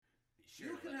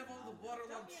You can have all the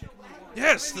waterlogged chicken you want.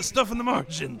 Yes, the stuff in the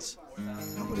margins.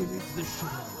 Nobody reads this shit.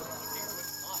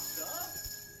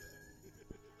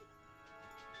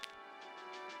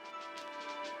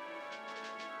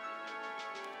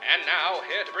 And now,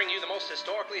 here to bring you the most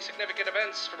historically significant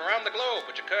events from around the globe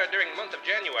which occurred during the month of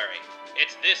January.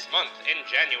 It's this month in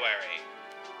January.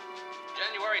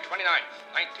 January 29th,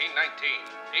 1919.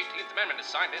 The 18th Amendment is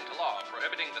signed into law,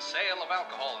 prohibiting the sale of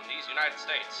alcohol in these United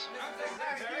States.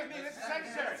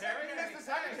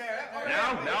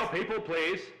 Now, people,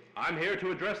 please. I'm here to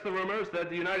address the rumors that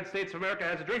the United States of America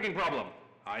has a drinking problem.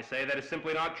 I say that is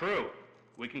simply not true.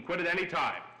 We can quit at any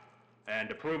time. And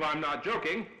to prove I'm not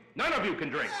joking, none of you can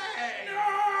drink.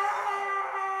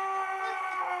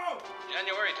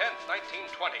 January 10th,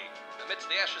 1920. Amidst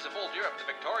the ashes of old Europe, the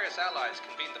victorious Allies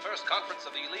convened the first conference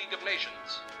of the League of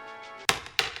Nations.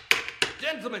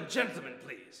 Gentlemen,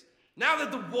 please. Now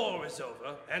that the war is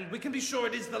over, and we can be sure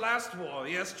it is the last war,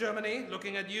 yes, Germany?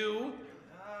 Looking at you?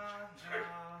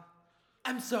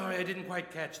 I'm sorry, I didn't quite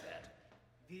catch that.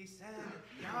 We said,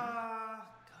 yeah.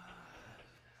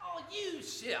 Are you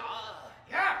sure?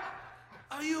 Yeah.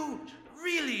 Are you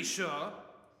really sure?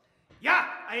 Yeah,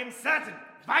 I am certain.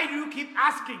 Why do you keep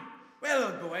asking? Well,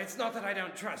 old boy, it's not that I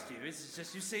don't trust you. It's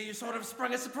just, you see, you sort of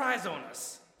sprung a surprise on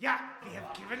us. Yeah, we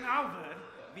have given our word.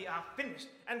 We are finished.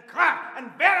 And crap, and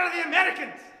where are the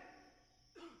Americans?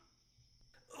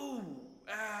 Ooh,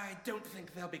 I don't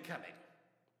think they'll be coming.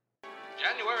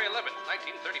 January 11th,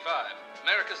 1935.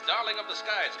 America's darling of the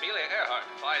skies, Amelia Earhart,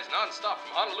 flies non-stop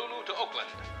from Honolulu to Oakland.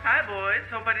 Hi, boys.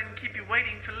 Hope I didn't keep you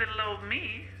waiting for little old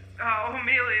me. Oh,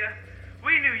 Amelia,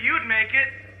 we knew you'd make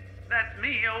it. That's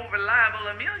me, old reliable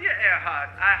Amelia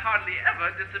Earhart. I hardly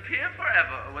ever disappear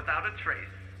forever without a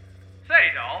trace.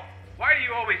 Say, doll, why do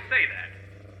you always say that?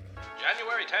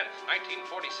 January 10th,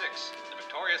 1946. The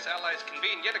victorious Allies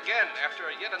convene yet again after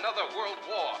yet another world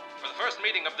war for the first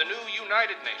meeting of the new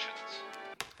United Nations.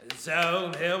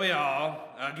 So, here we are,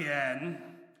 again.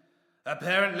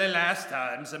 Apparently last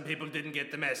time some people didn't get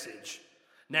the message.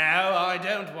 Now, I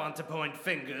don't want to point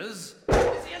fingers.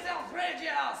 This is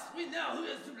outrageous! We know who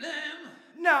is to blame!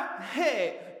 Now,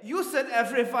 hey, you said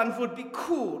everyone would be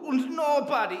cool, and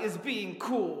nobody is being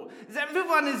cool.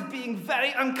 Everyone is being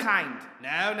very unkind.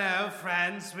 Now,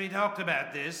 Franz, we talked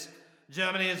about this.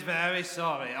 Germany is very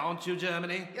sorry, aren't you,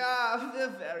 Germany? Yeah, we're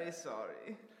very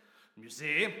sorry. You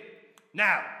see?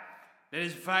 Now, let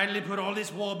us finally put all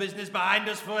this war business behind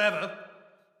us forever.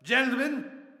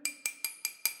 Gentlemen,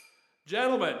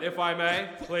 if I may,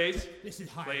 please. This is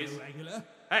highly Please. irregular.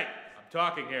 Hey, I'm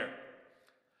talking here.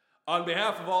 On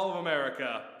behalf of all of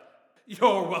America,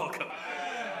 you're welcome.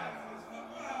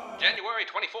 January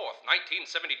 24th,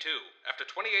 1972. After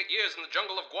 28 years in the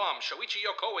jungle of Guam, Shoichi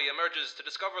Yokoi emerges to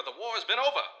discover the war has been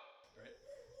over.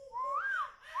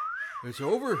 It's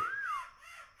over.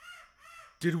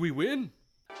 Did we win?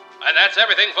 And that's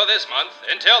everything for this month.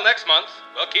 Until next month,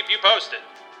 we'll keep you posted.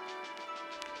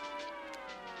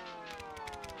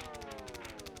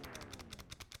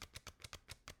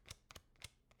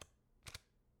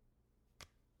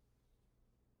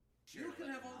 You can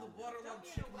have all the waterlogged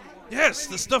chicken you want. Yes,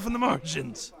 the stuff in the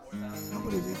margins.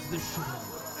 Nobody reads this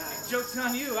shit. Joke's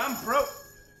on you, I'm broke.